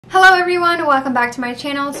Hello everyone, welcome back to my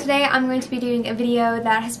channel. Today I'm going to be doing a video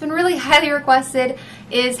that has been really highly requested,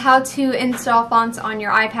 is how to install fonts on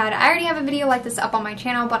your iPad. I already have a video like this up on my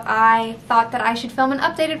channel, but I thought that I should film an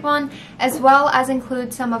updated one as well as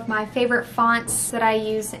include some of my favorite fonts that I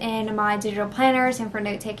use in my digital planners and for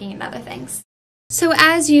note-taking and other things. So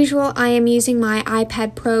as usual, I am using my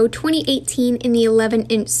iPad Pro 2018 in the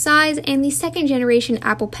 11-inch size and the second generation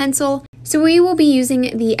Apple Pencil. So we will be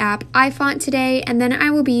using the app iFont today, and then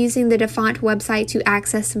I will be using the DaFont website to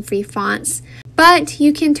access some free fonts. But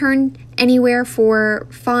you can turn anywhere for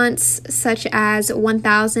fonts such as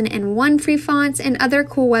 1001 free fonts and other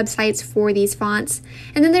cool websites for these fonts.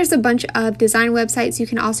 And then there's a bunch of design websites you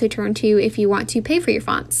can also turn to if you want to pay for your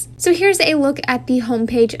fonts. So here's a look at the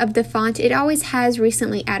homepage of DaFont. It always has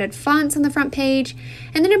recently added fonts on the front page,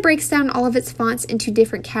 and then it breaks down all of its fonts into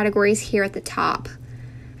different categories here at the top.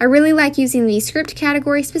 I really like using the script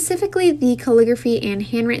category, specifically the calligraphy and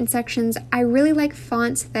handwritten sections. I really like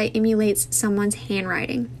fonts that emulates someone's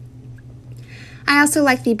handwriting. I also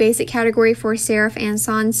like the basic category for serif and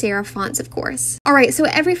sans serif fonts, of course. Alright, so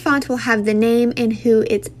every font will have the name and who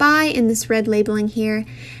it's by in this red labeling here.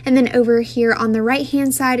 And then over here on the right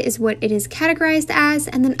hand side is what it is categorized as,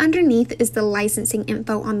 and then underneath is the licensing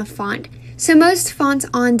info on the font. So most fonts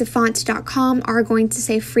on dafont.com are going to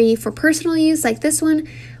say free for personal use, like this one,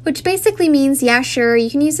 which basically means, yeah, sure, you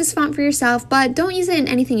can use this font for yourself, but don't use it in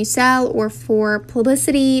anything you sell or for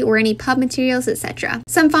publicity or any pub materials, etc.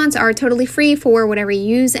 Some fonts are totally free for whatever you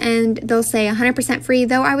use, and they'll say 100% free,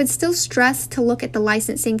 though I would still stress to look at the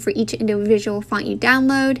licensing for each individual font you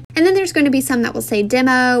download. And then there's going to be some that will say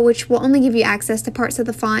demo, which will only give you access to parts of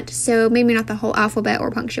the font, so maybe not the whole alphabet or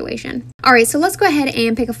punctuation. Alright, so let's go ahead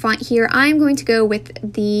and pick a font here. I'm going to go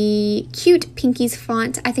with the cute Pinkies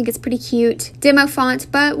font. I think it's pretty cute. Demo font,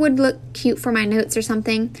 but would look cute for my notes or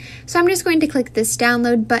something. So I'm just going to click this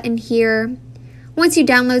download button here. Once you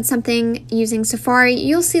download something using Safari,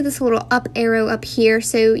 you'll see this little up arrow up here,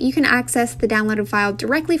 so you can access the downloaded file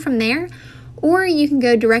directly from there, or you can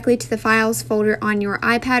go directly to the Files folder on your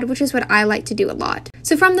iPad, which is what I like to do a lot.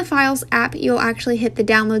 So from the Files app, you'll actually hit the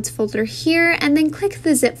Downloads folder here, and then click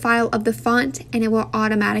the zip file of the font, and it will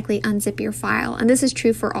automatically unzip your file. And this is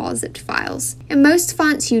true for all zipped files. In most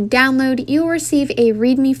fonts you download, you'll receive a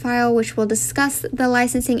README file, which will discuss the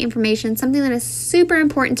licensing information, something that is super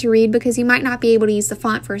important to read because you might not be able to use the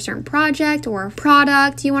font for a certain project or a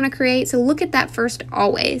product you want to create, so look at that first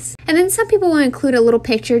always. And then some people will include a little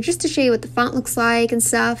picture just to show you what the font looks like and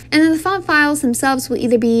stuff. And then the font files themselves will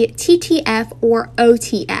either be TTF or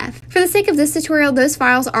OTF. For the sake of this tutorial, those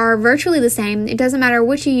files are virtually the same. It doesn't matter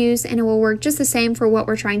which you use, and it will work just the same for what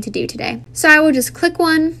we're trying to do today. So I will just click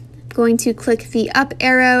one, going to click the up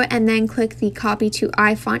arrow, and then click the copy to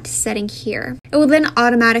iFont setting here. It will then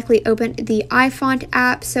automatically open the iFont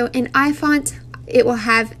app. So in iFont, it will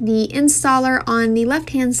have the installer on the left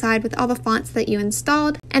hand side with all the fonts that you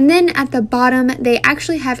installed, and then at the bottom they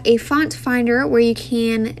actually have a font finder where you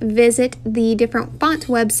can visit the different font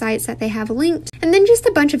websites that they have linked, and then just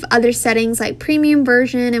a bunch of other settings like premium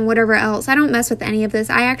version and whatever else. I don't mess with any of this.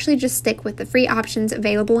 I actually just stick with the free options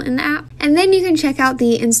available in the app. And then you can check out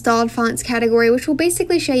the installed fonts category, which will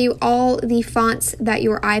basically show you all the fonts that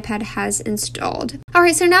your iPad has installed.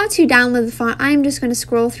 Alright, so now to download the font, I'm just going to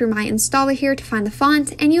scroll through my installer here to find the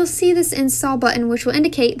font, and you'll see this install button, which will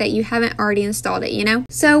indicate that you haven't already installed it,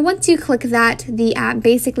 So once you click that, the app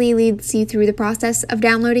basically leads you through the process of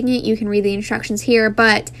downloading it. You can read the instructions here,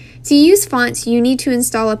 but to use fonts, you need to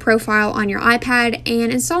install a profile on your iPad,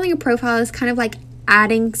 and installing a profile is kind of like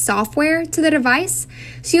adding software to the device.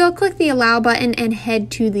 So you'll click the allow button and head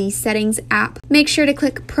to the settings app. Make sure to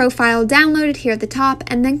click profile downloaded here at the top,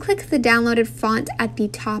 and then click the downloaded font at the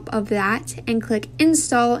top of that and click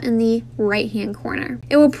install in the right hand corner.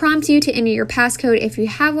 It will prompt you to enter your passcode if you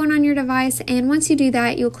have one on your device, and once you do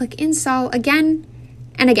that, you'll click install again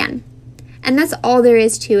and again. And that's all there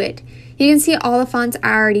is to it. You can see all the fonts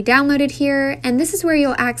I already downloaded here, and this is where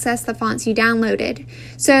you'll access the fonts you downloaded.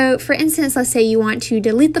 So for instance, let's say you want to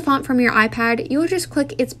delete the font from your iPad, you'll just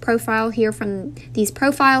click its profile here from these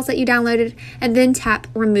profiles that you downloaded, and then tap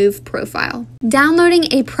remove profile. Downloading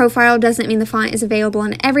a profile doesn't mean the font is available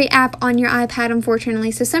in every app on your iPad,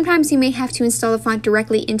 unfortunately, so sometimes you may have to install the font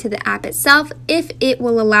directly into the app itself if it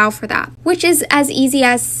will allow for that, which is as easy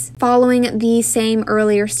as following the same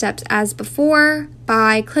earlier steps as before,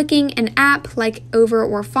 by clicking an app like Over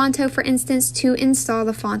or Fonto, for instance, to install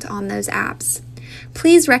the font on those apps.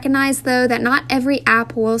 Please recognize, though, that not every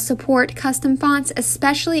app will support custom fonts,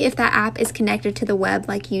 especially if that app is connected to the web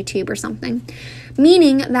like YouTube or something.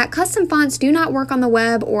 meaning that custom fonts do not work on the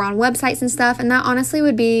web or on websites and stuff, and that honestly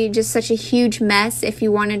would be just such a huge mess if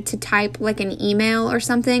you wanted to type like an email or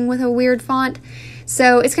something with a weird font.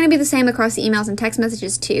 So it's going to be the same across emails and text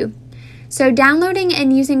messages too. So downloading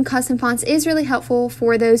and using custom fonts is really helpful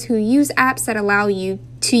for those who use apps that allow you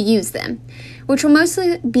to use them, which will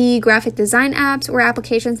mostly be graphic design apps or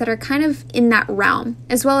applications that are kind of in that realm,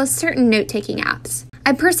 as well as certain note-taking apps.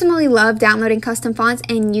 I personally love downloading custom fonts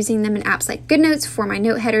and using them in apps like GoodNotes for my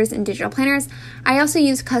note headers and digital planners. I also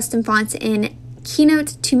use custom fonts in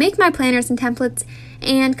Keynote to make my planners and templates,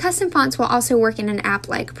 and custom fonts will also work in an app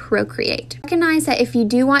like Procreate. Recognize that if you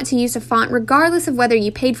do want to use a font, regardless of whether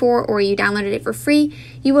you paid for or you downloaded it for free,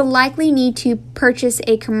 you will likely need to purchase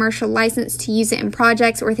a commercial license to use it in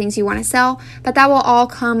projects or things you want to sell, but that will all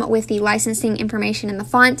come with the licensing information in the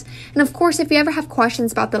font. And of course, if you ever have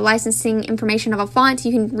questions about the licensing information of a font,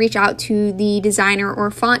 you can reach out to the designer or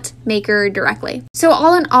font maker directly. So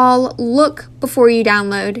all in all, look before you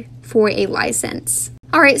download for a license.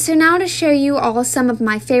 Alright, so now to show you all some of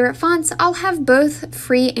my favorite fonts, I'll have both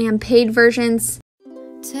free and paid versions.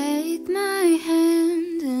 Take my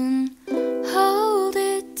hand and hold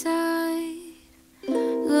it tight.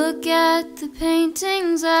 Look at the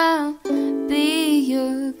paintings, I'll be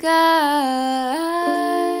your guide.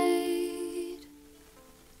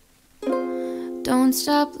 Don't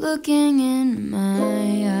stop looking in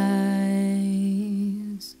my eyes.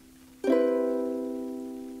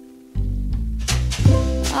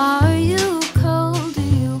 Are you cold? Do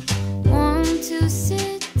you want to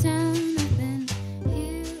sit down? I've been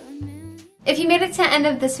here a minute. If you made it to the end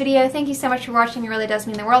of this video, thank you so much for watching. It really does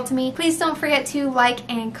mean the world to me. Please don't forget to like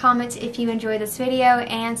and comment if you enjoyed this video,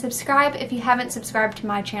 and subscribe if you haven't subscribed to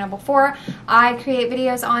my channel before. I create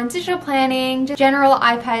videos on digital planning, general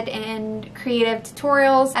iPad and creative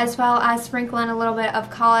tutorials, as well as sprinkle in a little bit of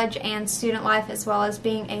college and student life, as well as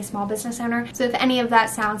being a small business owner. So if any of that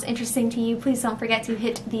sounds interesting to you, please don't forget to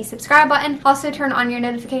hit the subscribe button. Also turn on your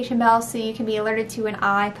notification bell so you can be alerted to when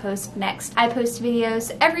I post next. I post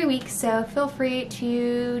videos every week, so feel free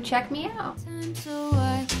to check me out. So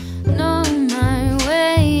I